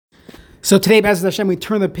So today, B'ezras Hashem, we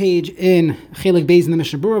turn the page in Chelik Beis in the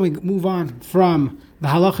Mishnah Berurah. We move on from the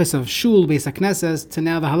halachas of Shul, Beis HaKnesses, to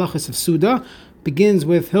now the halachas of Seudah. Begins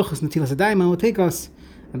with Hilchos Netilas Yadayim, and will take us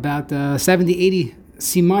about 70, 80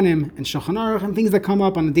 Simanim and Shulchan Aruch, and things that come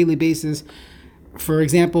up on a daily basis. For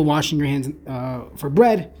example, washing your hands for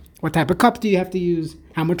bread. What type of cup do you have to use?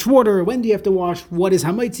 How much water? When do you have to wash? What is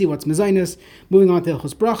hamaitzi? What's mezainis? Moving on to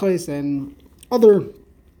Hilchos Brachos and other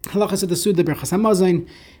halachas of the Seudah, Berachas Hamazon,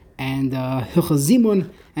 and Hilchos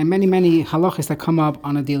Zman, and many, many halachas that come up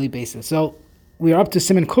on a daily basis. So we are up to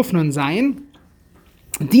Siman Kufnan Zayin,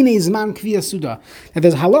 Dine Zman Kviya Seudah. Now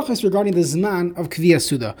there's halachas regarding the Zman of Kviya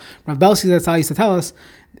Seudah. Rav Belsi Zatzal used to tell us,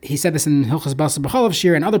 he said this in Hilchos Basa B'chalav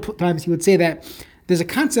Shir, and other times he would say that there's a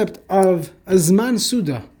concept of a Zman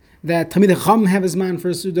Seudah, that Talmidei Chacham have a Zman for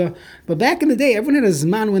a Seudah, but back in the day, everyone had a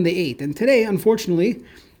Zman when they ate. And today, unfortunately,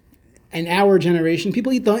 in our generation,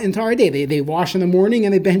 people eat the entire day. They wash in the morning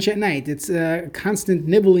and they bench at night. It's constant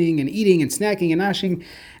nibbling and eating and snacking and gnashing.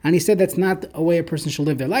 And he said that's not a way a person should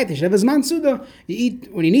live their life. They should have a Zman Seudah. You eat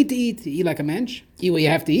when you need to eat. You eat like a mensch. Eat what you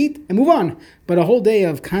have to eat and move on. But a whole day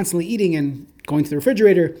of constantly eating and going to the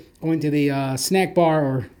refrigerator, going to the snack bar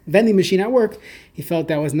or vending machine at work, he felt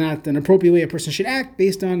that was not an appropriate way a person should act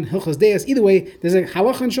based on Hilchos Deis. Either way, there's a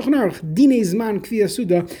halacha in Shulchan Aruch, Dine Zman Kviya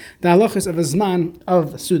Seudah, the halachas of a Zman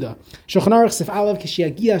of Seudah. Shulchan Aruch Seif Alav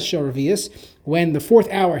Kishiagia Sharavias, when the fourth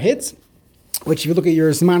hour hits, which if you look at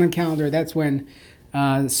your Zman calendar, that's when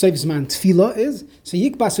seif Zman Tefillah is. So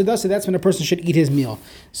Yikba Seudah, so that's when a person should eat his meal.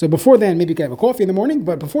 So before then, maybe you could have a coffee in the morning,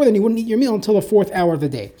 but before then you wouldn't eat your meal until the fourth hour of the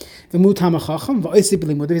day. If he's a Tam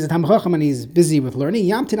Chacham and he's busy with learning,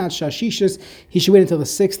 Yamtinat Shashishas, he should wait until the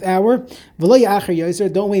sixth hour.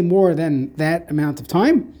 Don't wait more than that amount of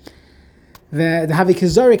time. It's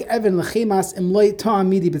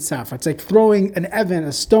like throwing an evan,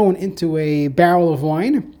 a stone, into a barrel of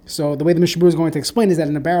wine. So the way the Mishnah Berurah is going to explain is that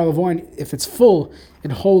in a barrel of wine, if it's full,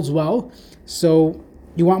 it holds well. So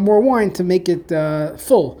you want more wine to make it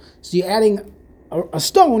full. So you're adding a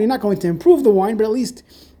stone. You're not going to improve the wine, but at least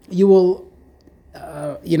you will,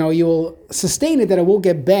 you will sustain it that it won't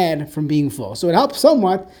get bad from being full. So it helps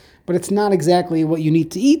somewhat, but it's not exactly what you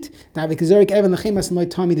need to eat. Just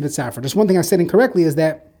one thing I said incorrectly is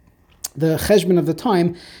that the cheshbon of the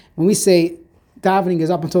time, when we say davening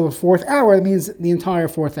is up until the fourth hour, it means the entire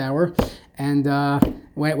fourth hour. And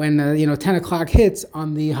when 10 o'clock hits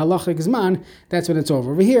on the halachic zman, that's when it's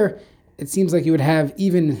over. Over here, it seems like you would have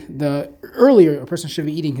even the earlier a person should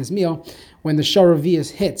be eating his meal when the Shah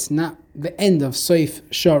Revius hits, not the end of seif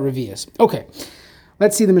Shah Revius. Okay.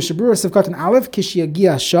 Let's see the Mishnah Berurah Sivkatan Aleph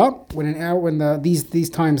Kishiagia Shah, when these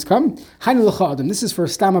times come. This is for a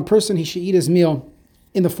stama person. He should eat his meal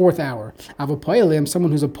in the fourth hour. Avopoilim,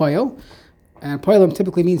 someone who's a poil, and poilim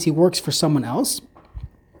typically means he works for someone else.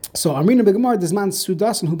 So Amrina Begamar, there's man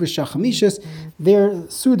Seudas and Hubish Shachamishas. Their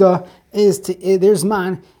Seudah is their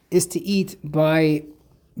Zman is to eat in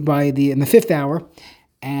the fifth hour,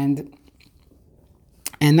 and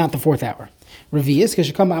not the fourth hour. Revius,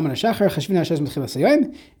 Kashikam Amana Shachar, Chashvina Shaz Mechilas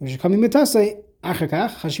Hayom, Kashikam Matasai,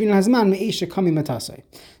 Achakach, Chashvina Hazman, Meisha Kami Matasai.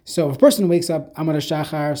 So if a person wakes up Amana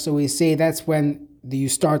Shachar, so we say that's when you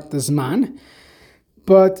start the Zman.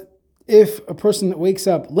 But if a person wakes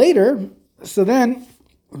up later, so then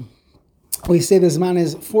we say the Zman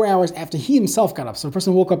is 4 hours after he himself got up. So if a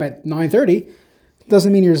person woke up at 9:30,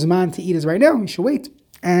 doesn't mean your Zman to eat is right now. You should wait.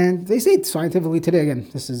 And they say scientifically today, again,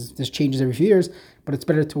 this changes every few years, but it's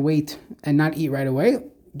better to wait and not eat right away.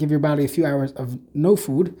 Give your body a few hours of no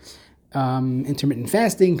food. Intermittent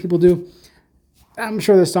fasting, people do. I'm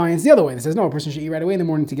sure there's science the other way that says no, a person should eat right away in the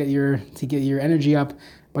morning to get your energy up.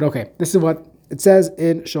 But okay, this is what it says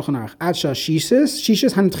in Shulchan Aruch. Ad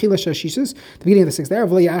shishis hanatchila shishis, the beginning of the sixth hour.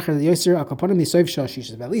 V'lo ya'achar yoser al kaponim misoif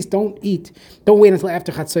shishis. But at least don't wait until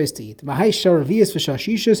after chatzos to eat. V'hai shor revius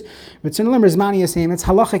v'shishis. V'tzon lemer zmani yasem. It's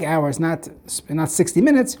halachic hours, not 60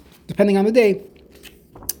 minutes, depending on the day.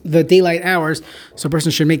 The daylight hours, so a person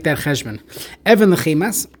should make that cheshbon. Even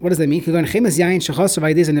lechemas, what does that mean? You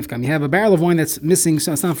have a barrel of wine that's missing,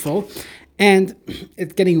 so it's not full, and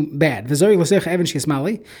it's getting bad. So you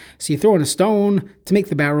throw in a stone to make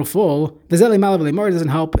the barrel full. It doesn't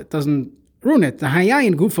help, it doesn't ruin it. The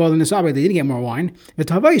hayayin gufal in the sabah, they didn't get more wine. You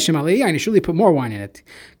should really put more wine in it.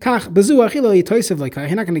 You're not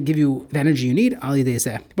going to give you the energy you need,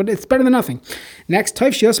 but it's better than nothing. Next,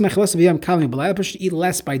 should eat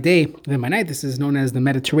less by day than by night. This is known as the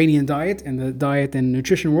Mediterranean diet and the diet and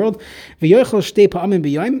nutrition world. A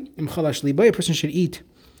person should eat.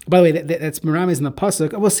 By the way, that's Meramis in the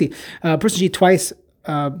pasuk. We'll see. A person should eat twice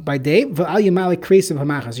by day. You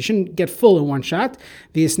shouldn't get full in one shot.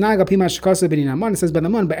 It says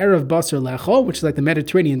banaman ba'erev basar lechol, which is like the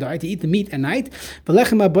Mediterranean diet. You eat the meat at night. So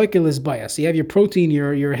you have your protein,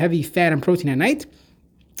 your heavy fat and protein at night,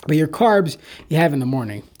 but your carbs you have in the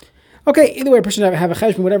morning. Okay, either way, a person should have a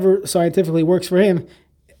cheshbon, whatever scientifically works for him.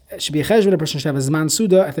 It should be a cheshbon. A person should have a Zman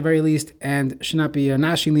seudah at the very least, and should not be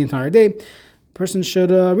nashing the entire day. Person should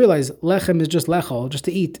realize lechem is just lechol, just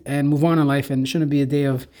to eat and move on in life, and it shouldn't be a day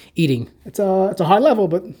of eating. It's a high level,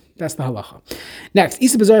 but that's the halacha. Next,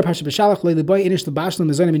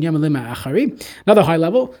 another high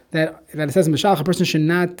level that it says in B'shalach, a person should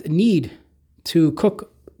not need to cook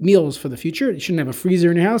meals for the future. You shouldn't have a freezer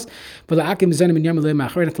in your house. But you have to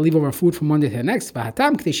leave over food from one day to the next. A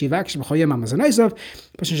person should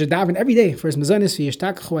daven every day for his mazonis.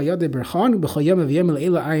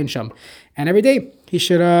 And every day he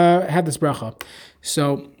should have this bracha.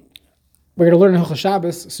 So we're going to learn in Hilchos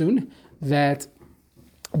Shabbos soon that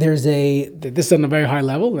this is on a very high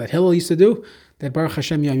level that Hillel used to do, that Baruch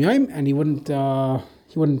Hashem Yom Yom, and he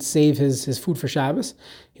wouldn't save his food for Shabbos.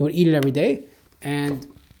 He would eat it every day, and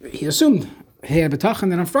he assumed he had betach,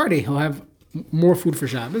 and then on Friday he'll have more food for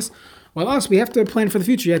Shabbos. While us, we have to plan for the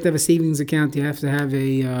future. You have to have a savings account. You have to have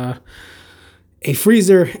a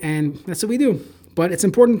freezer, and that's what we do. But it's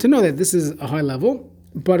important to know that this is a high level.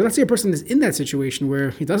 But let's say a person is in that situation where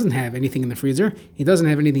he doesn't have anything in the freezer, he doesn't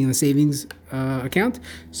have anything in the savings account.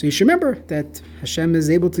 So you should remember that Hashem is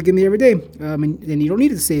able to give me every day, and you don't need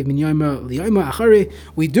to save.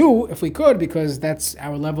 We do if we could, because that's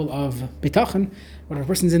our level of bitachon. But if a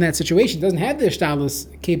person's in that situation, doesn't have the ishtalus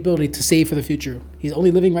capability to save for the future, he's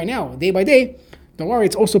only living right now, day by day. Don't worry,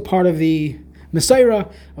 it's also part of the Messiah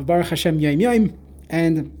of Baruch Hashem Yom Yom,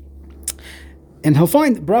 and he'll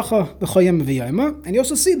find bracha b'choyim v'yayma, and you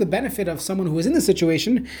also see the benefit of someone who is in this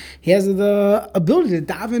situation. He has the ability to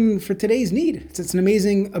daven for today's need. It's an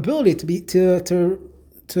amazing ability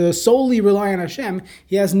to solely rely on Hashem.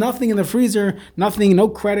 He has nothing in the freezer, nothing, no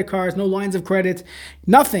credit cards, no lines of credit,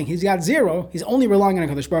 nothing. He's got zero. He's only relying on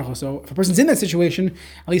HaKadosh Baruch Hu. So if a person's in that situation,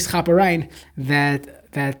 at least chaparain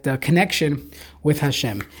that connection with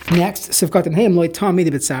Hashem. Next, Sivkat and Hayim loy tam midi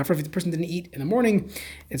b'tzafra. If the person didn't eat in the morning,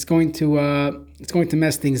 it's going to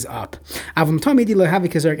mess things up. Avam tam midi lo havi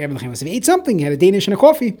kazarek even l'chemas. If you ate something, you had a Danish and a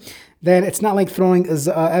coffee, then it's not like throwing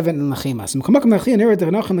even in l'chemas. You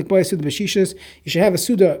should have a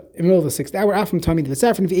seudah in the middle of the 6th hour. Avam tam midi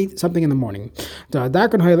b'tzafra. If you ate something in the morning, that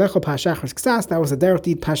was the derech to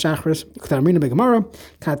eat pashachris. K'tamrina begemara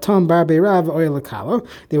katam bar beirav oil lekalo.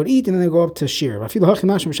 They would eat and then they go up to shir.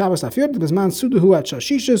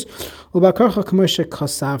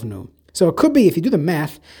 So it could be, if you do the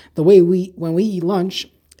math, the way when we eat lunch,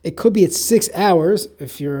 it could be at 6 hours.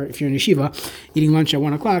 If you're in yeshiva eating lunch at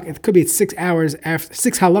 1 o'clock, it could be at 6 hours after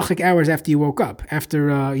 6 halachic hours after you woke up.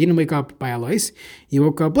 After you didn't wake up by Alois, you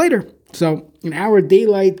woke up later. So in our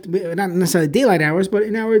daylight, not necessarily daylight hours, but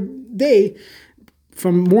in our day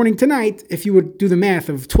from morning to night, if you would do the math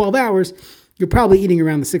of 12 hours, you're probably eating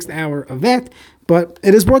around the 6th hour of that. But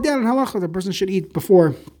it is brought down in halacha that a person should eat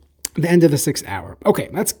before the end of the 6th hour. Okay,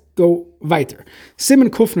 let's go weiter. Siman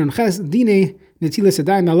kufnan ches dine netilas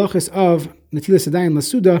yadayim, halachas of netilas yadayim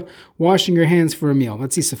lasuda, washing your hands for a meal.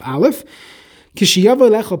 Let's see Sif Aleph. Kishiyava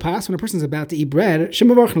lechol pas, when a person is about to eat bread,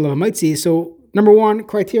 shemavarchen lo hamaitzi. So number one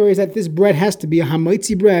criteria is that this bread has to be a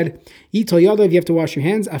hamaitzi bread. Yitol yadav, you have to wash your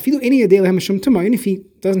hands. Afilu any adei lehem shum tumah. Even if he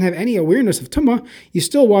doesn't have any awareness of tumah, you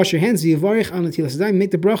still wash your hands. Yivarich al netilas yadayim,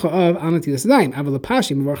 make the bracha of al netilas yadayim. Aval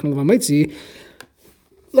pashi mavarchen lo hamaitzi.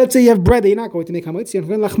 Let's say you have bread that you're not going to make hamaitzi, and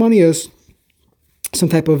when lachmanios, some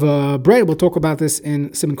type of bread. We'll talk about this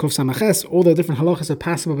in Siman Kuf Samaches, all the different halachas of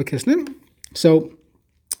Passover b'kisnin. So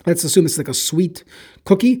let's assume it's like a sweet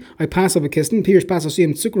cookie. I pass over kisnin. Pirish pass over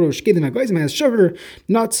sukkar shkedim hagoyzim has sugar,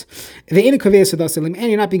 nuts. The ain't kaveh seudah selim, and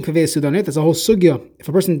you're not being kaveh seudah on it. There's a whole sugya. If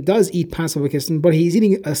a person does eat Passover kisnin, but he's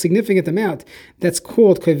eating a significant amount, that's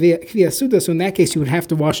called kaveh seudah. So in that case, you would have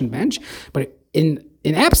to wash and bench. But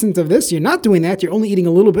in absence of this, you're not doing that. You're only eating a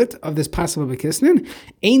little bit of this Passover b'kisnin.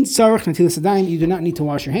 Ein tzarich netilas yadayim. You do not need to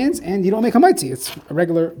wash your hands, and you don't make hamaitzi. It's a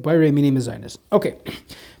regular bayre minim mezainis. Okay.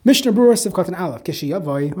 Mishnah Berurah Sivkat and Aleph.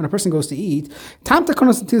 Kishiyavai, when a person goes to eat, tam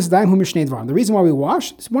takonos netilas yadayim hu mishnei dvarim. The reason why we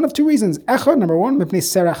wash is one of two reasons. Echad, number one, mipnei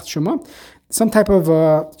serach truma, some type of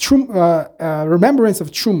remembrance of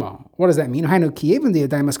truma. What does that mean?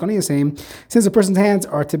 Is saying, since a person's hands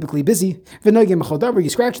are typically busy, you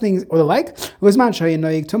scratch things or the like.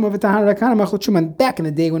 Back in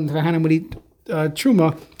the day when the Hanan would eat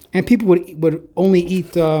truma, and people would only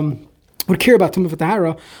eat would care about Tumah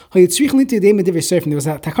V'Tahara. There was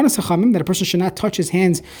a Takanas Chachamim that a person should not touch his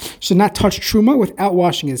hands, should not touch Truma without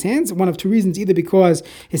washing his hands. One of two reasons: either because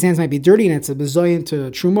his hands might be dirty and it's a bezoyan to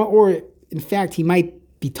Truma, or in fact he might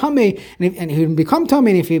be tamei, and he would become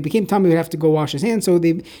tamei, and if he became tamei, he would have to go wash his hands. So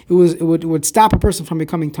it would stop a person from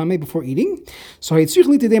becoming tamei before eating. So they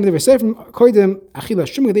shouldn't make the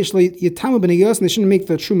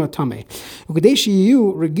truma tamei.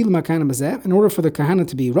 In order for the kahana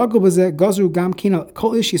to be ragul b'zeh, gazu gam kina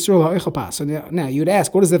kol ish yisrael ha'ochel pas. So now you would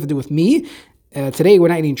ask, what does that have to do with me? Today we're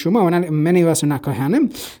not eating truma. Many of us are not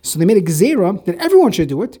kohanim. So they made a gzeira that everyone should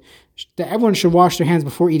do it. That everyone should wash their hands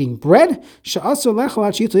before eating bread. A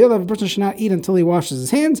person should not eat until he washes his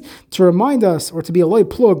hands. To remind us, or to be a loy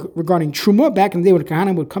plug regarding truma, back in the day when the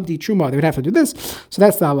kahanim would come to eat truma, they would have to do this. So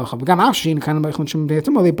that's the halacha. The takana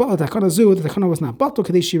was not batal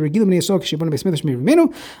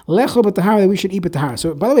that we should eat b'tahara.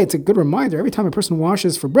 So by the way, it's a good reminder. Every time a person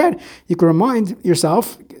washes for bread, you can remind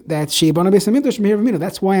yourself that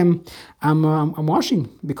that's why I'm washing,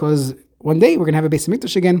 because one day we're going to have a Beis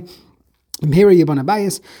Hamikdash again,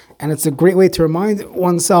 and it's a great way to remind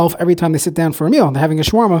oneself every time they sit down for a meal, they're having a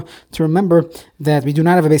shawarma, to remember that we do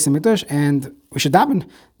not have a Beis Hamikdash, and we should daven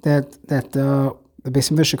that the Beis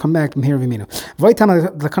Hamikdash should come back.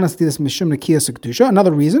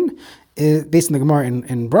 Another reason, is based on the Gemara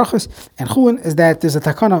in Brachos and Chulin, is that there's a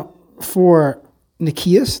takana for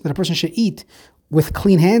nikiyas, that a person should eat with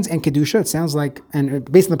clean hands and kedusha. It sounds like, and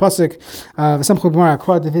based on the pasuk, now it sounds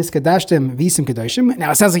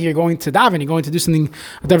like you're going to daven, you're going to do something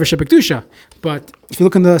davar shebekdusha. But if you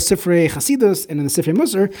look in the Sifrei Chasidus and in the Sifrei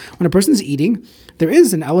Musar, when a person is eating, there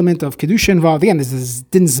is an element of kedusha involved. Again, this is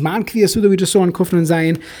din Zman seudah we just saw in Kufran and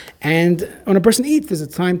Zayin, and when a person eats, there's a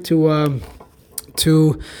time to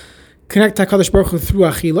connect HaKadosh Baruch Hu through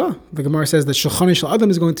Achila. The Gemara says that Shulchan Shel Adam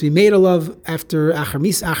is going to be made of love after Achar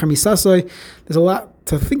Misasoi. There's a lot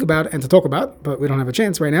to think about and to talk about, but we don't have a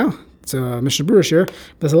chance right now. It's a Mishnah Berurah here.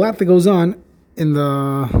 There's a lot that goes on in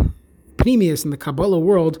the Pneumius, in the Kabbalah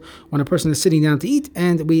world, when a person is sitting down to eat,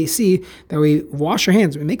 and we see that we wash our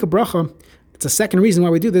hands, we make a bracha. It's a second reason why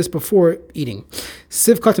we do this before eating.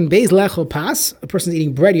 Siv katan beis lechel pas. A person's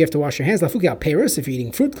eating bread, you have to wash your hands. Lafuki al peris. If you're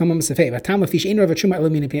eating fruit, kamam seif. Atam lafish ein rav truma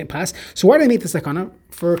elamina pas. So why do they make this sakana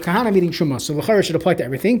for kahana eating truma? So the chara should apply to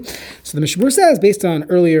everything. So the Mishnah Berurah says, based on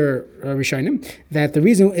earlier Rishonim, that the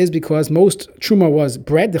reason is because most truma was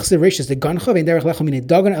bread. The chsiv reish is the gancha vein derech lechel mina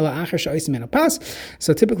dagan ela achar sha'osim mina pas.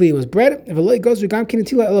 So typically it was bread. If it goes with gam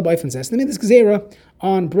kinatila ela b'ayfen zes. They made this gzeira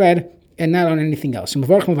on bread and not on anything else. The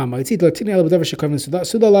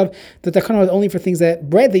takana was only for things that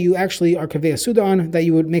bread that you actually are kaveh seudah on, that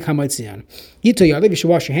you would make hamaitzi on. You should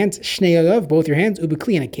wash your hands, both your hands,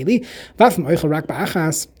 ubekli and a keli.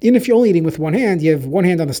 Even if you're only eating with one hand, you have one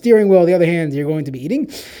hand on the steering wheel, the other hand you're going to be eating.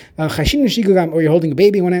 Or you're holding a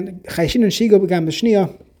baby in one hand.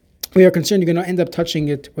 We are concerned you're going to end up touching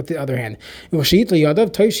it with the other hand. You should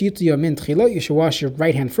wash your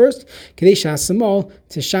right hand first, so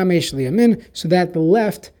that the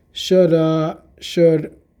left should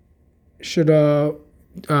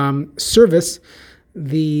service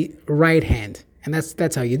the right hand. And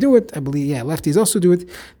that's how you do it. I believe, lefties also do it.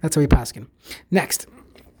 That's how we paskin. Next.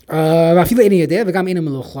 Even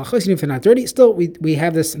if they're not dirty, still we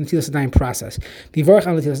have this Netilas Yadayim process. Make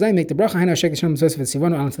the bracha.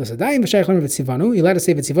 You let us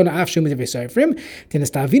say we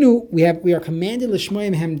are commanded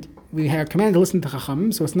l'shmoim. We are commanded to listen to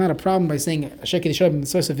Chachamim, so it's not a problem by saying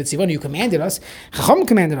you commanded us. Chacham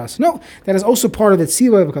commanded us. No, that is also part of the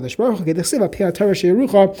tziva of Hakadosh Baruch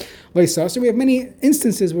Hu. So we have many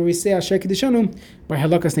instances where we say Asher Kedishanu by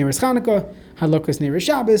Halakas Neiros Chanukah, Halakas Neiros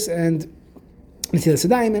Shabbos, and Netilas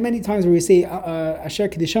Yadayim, and many times where we say Asher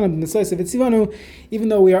Kedishanu b'Mitzvah v'Tzivanu, even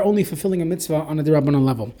though we are only fulfilling a mitzvah on a D'Rabbanan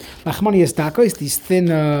level. Lachmani Yistakos, these thin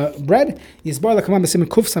bread, Yisbar L'Kamam B'Siman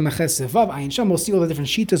Kuf Sameches Sevav Ayin Sham. We'll see all the different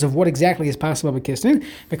shitas of what exactly is possible with Kisnin.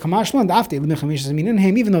 V'Kamashlan Dafte L'Mechamish Zamin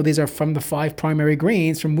Him, even though these are from the 5 primary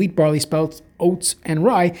grains, from wheat, barley, spelt, oats, and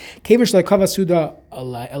rye. Kevish L'Kava Seudah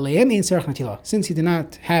Aleim In Serach Natila. Since he did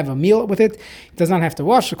not have a meal with it, he does not have to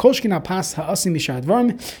wash. Kolshkina Pas Ha'asim Mishad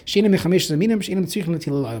Varm Sheina Mechamish Zaminim Sheina Tzrich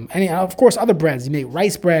Natila. And of course, other breads. You make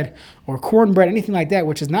rice bread or corn bread, anything like that,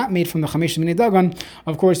 which is not made from the Chamesh Minei Dagan.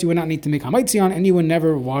 Of course, you would not need to make hamaitzi on, and you would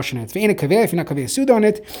never wash on it. If you're not kaveh seudah on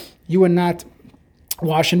it, you would not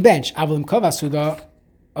wash and bench. Avalim kavah seudah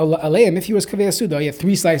aleim, if he was kaveh seudah, you have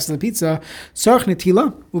 3 slices of pizza. Tzarich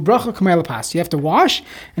netila ubracha kamer lepas. You have to wash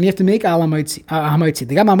and you have to make al hamaitzi.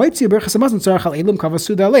 The gam hamaitzi berachas hamazon tzarich al elim kaveh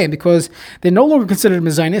seudah aleim, because they're no longer considered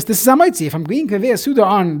mezainis. This is hamaitzi. If I'm eating kaveh seudah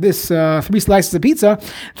on this 3 slices of pizza,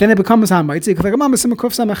 then it becomes hamaitzi.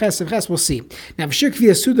 We'll see. Now, v'shir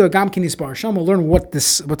kaveh seudah gam kin yisbar sham. We'll learn what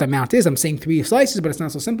the amount is. I'm saying 3 slices, but it's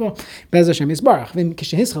not so simple. Bez Hashem yisbarach.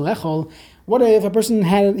 What if a person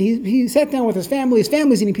he sat down with his family, his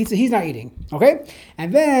family's eating pizza, he's not eating, okay?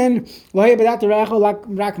 And then, okay, I'll eat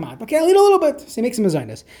a little bit. So he makes some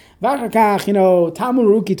mezainis.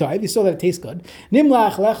 You saw that it tastes good. He's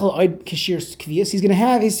going to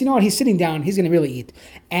have, he's sitting down, he's going to really eat.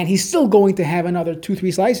 And he's still going to have another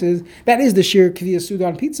 2-3 slices. That is the shir kviyas seudah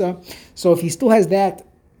on pizza. So if he still has that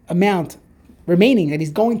amount remaining that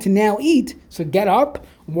he's going to now eat, so get up,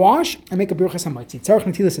 wash, and make a birchas hamaitzi. Tzarich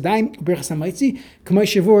netilas yadayim, birchas hamaitzi, k'may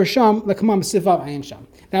shavur sham, l'kamam sivav ayin sham.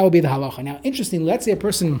 That will be the halacha. Now, interestingly, let's say a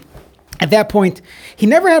person, at that point, he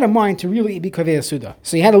never had a mind to really eat kaveh seudah.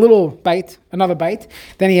 So he had a little bite, another bite,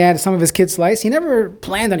 then he had some of his kid's slice. He never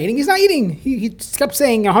planned on eating. He's not eating. He kept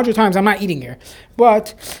saying 100 times, I'm not eating here.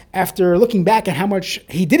 But after looking back at how much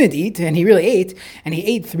he didn't eat, and he really ate, and he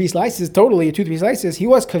ate 3 slices, totally 2-3 slices, he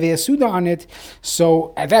was kaveh seudah on it.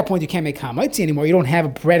 So at that point, you can't make hamaitzi anymore. You don't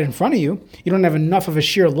have bread in front of you. You don't have enough of a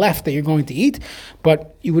shear left that you're going to eat,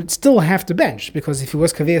 but you would still have to bench, because if he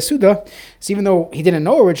was kaveh seudah, so even though he didn't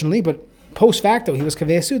know originally, but post facto he was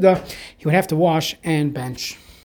kaveh seudah, he would have to wash and bench.